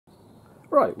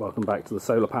Right, welcome back to the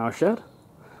Solar Power Shed.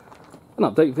 An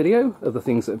update video of the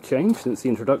things that have changed since the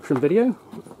introduction video.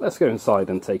 Let's go inside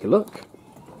and take a look.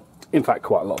 In fact,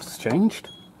 quite a lot has changed.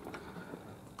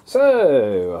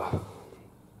 So,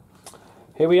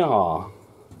 here we are.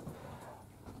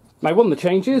 Now, one of the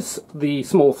changes, the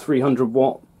small 300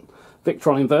 watt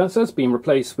Victron inverter has been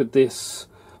replaced with this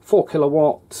 4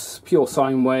 kilowatt pure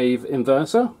sine wave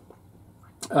inverter.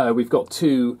 We've got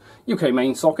two UK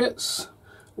main sockets.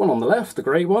 One on the left, the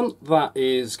grey one, that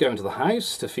is going to the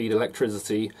house to feed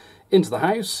electricity into the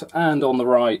house, and on the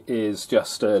right is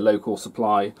just a local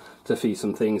supply to feed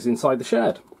some things inside the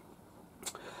shed.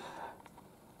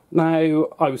 Now,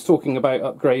 I was talking about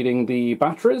upgrading the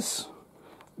batteries,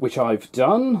 which I've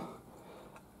done.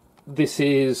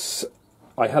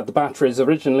 I had the batteries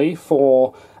originally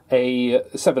for a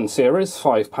 7 series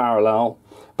 5 parallel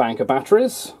bank of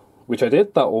batteries, which I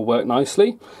did. That all worked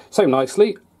nicely. So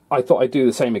nicely, I thought I'd do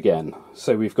the same again.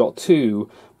 So we've got two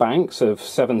banks of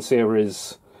 7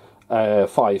 series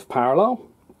 5 parallel.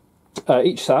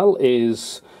 Each cell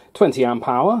is 20 amp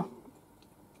hour.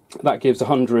 That gives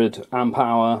 100 amp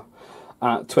hour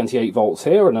at 28 volts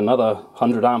here, and another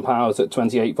 100 amp hours at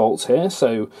 28 volts here.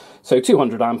 So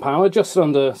 200 amp hour, just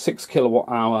under 6 kilowatt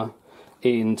hour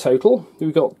in total.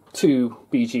 We've got two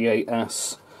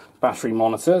BG8S battery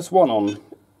monitors, one on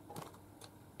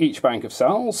each bank of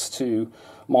cells to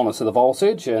monitor the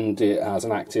voltage, and it has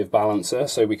an active balancer,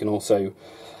 so we can also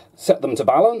set them to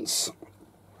balance,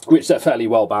 which they're fairly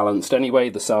well balanced anyway.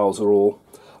 The cells are all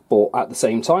bought at the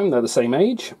same time, they're the same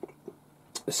age.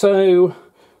 So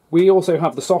we also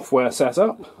have the software set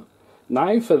up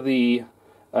now for the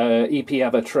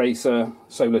EPever Tracer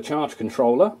solar charge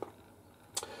controller,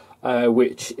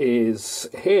 which is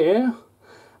here,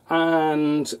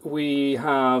 and we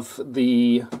have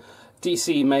the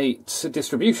DC Mate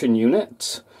distribution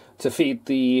unit to feed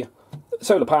the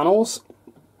solar panels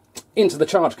into the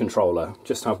charge controller.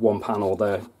 Just have one panel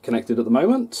there connected at the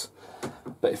moment,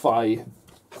 but if I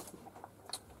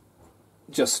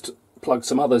just plug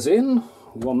some others in,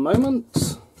 one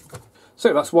moment.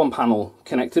 So that's one panel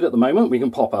connected at the moment. We can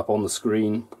pop up on the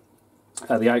screen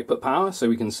the output power, so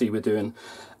we can see we're doing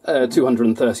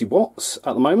 230 watts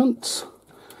at the moment.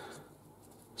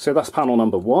 So that's panel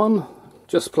number one.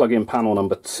 Just plug in panel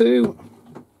number 2,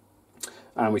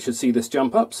 and we should see this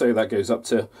jump up, so that goes up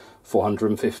to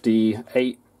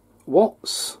 458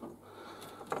 watts.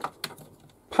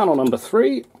 Panel number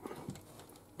 3,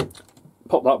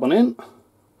 pop that one in,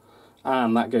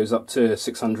 and that goes up to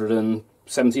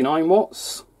 679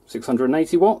 watts,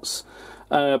 680 watts.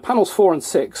 Panels 4 and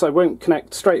 6 I won't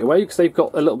connect straight away because they've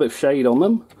got a little bit of shade on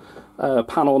them.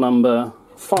 Panel number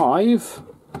 5,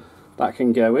 that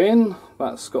can go in.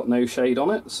 That's got no shade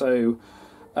on it, so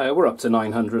we're up to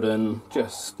 900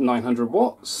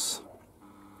 watts.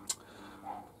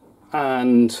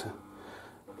 And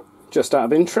just out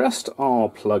of interest, I'll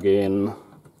plug in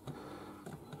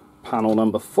panel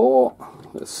number 4.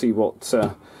 Let's see what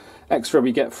extra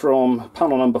we get from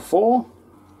panel number 4.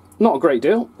 Not a great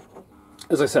deal.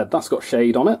 As I said, that's got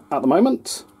shade on it at the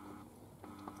moment.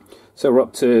 So we're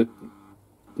up to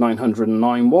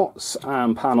 909 watts,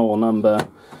 and panel number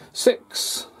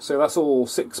 6, so that's all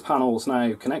 6 panels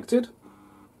now connected,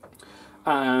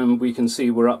 and we can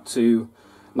see we're up to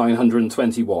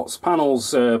 920 watts.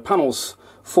 Panels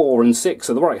 4 and 6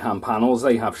 are the right hand panels.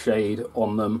 They have shade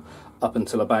on them up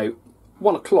until about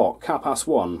 1 o'clock,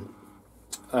 1:30,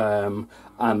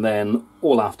 and then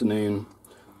all afternoon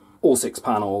all 6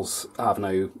 panels have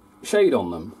no shade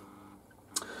on them.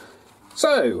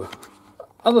 So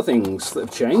other things that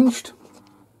have changed.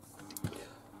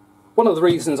 One of the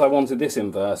reasons I wanted this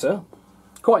inverter,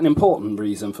 quite an important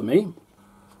reason for me,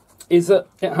 is that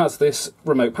it has this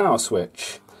remote power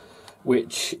switch,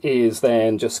 which is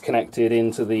then just connected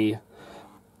into the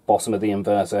bottom of the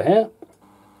inverter here.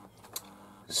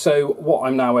 So what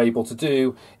I'm now able to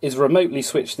do is remotely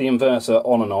switch the inverter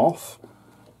on and off,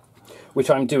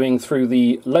 which I'm doing through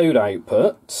the load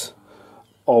output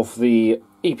of the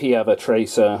EPever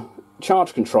Tracer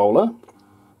charge controller,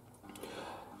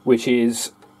 which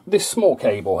is this small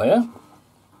cable here.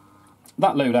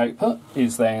 That load output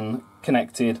is then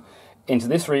connected into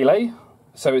this relay,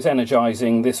 so it's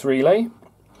energizing this relay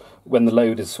when the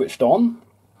load is switched on.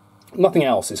 Nothing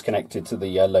else is connected to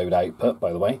the load output,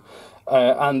 by the way.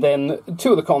 And then two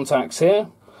of the contacts here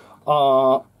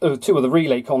are two of the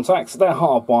relay contacts. They're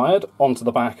hardwired onto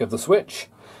the back of the switch,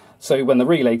 so when the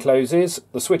relay closes,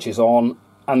 the switch is on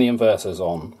and the inverter's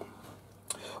on.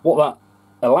 What that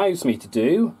allows me to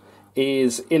do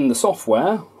is, in the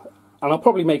software, and I'll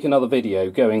probably make another video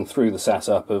going through the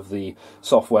setup of the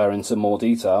software in some more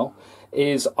detail,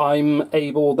 is I'm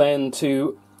able then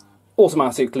to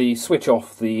automatically switch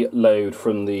off the load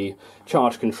from the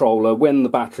charge controller when the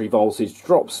battery voltage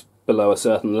drops below a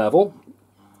certain level.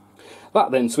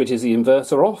 That then switches the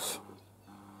inverter off,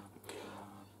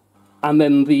 and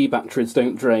then the batteries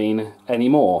don't drain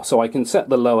anymore. So I can set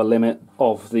the lower limit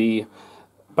of the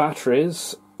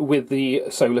batteries with the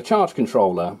solar charge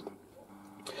controller.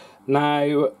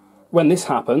 Now, when this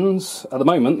happens, at the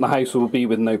moment the house will be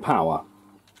with no power.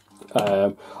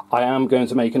 I am going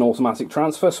to make an automatic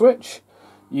transfer switch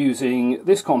using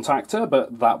this contactor,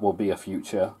 but that will be a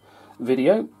future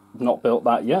video. Not built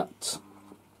that yet.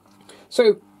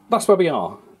 So that's where we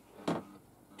are.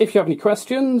 If you have any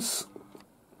questions,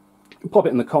 pop it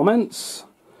in the comments,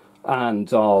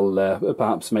 and I'll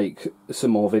perhaps make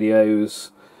some more videos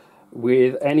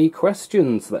with any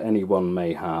questions that anyone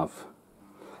may have.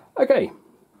 Okay,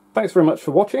 thanks very much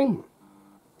for watching,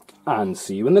 and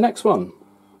see you in the next one.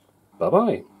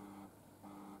 Bye-bye.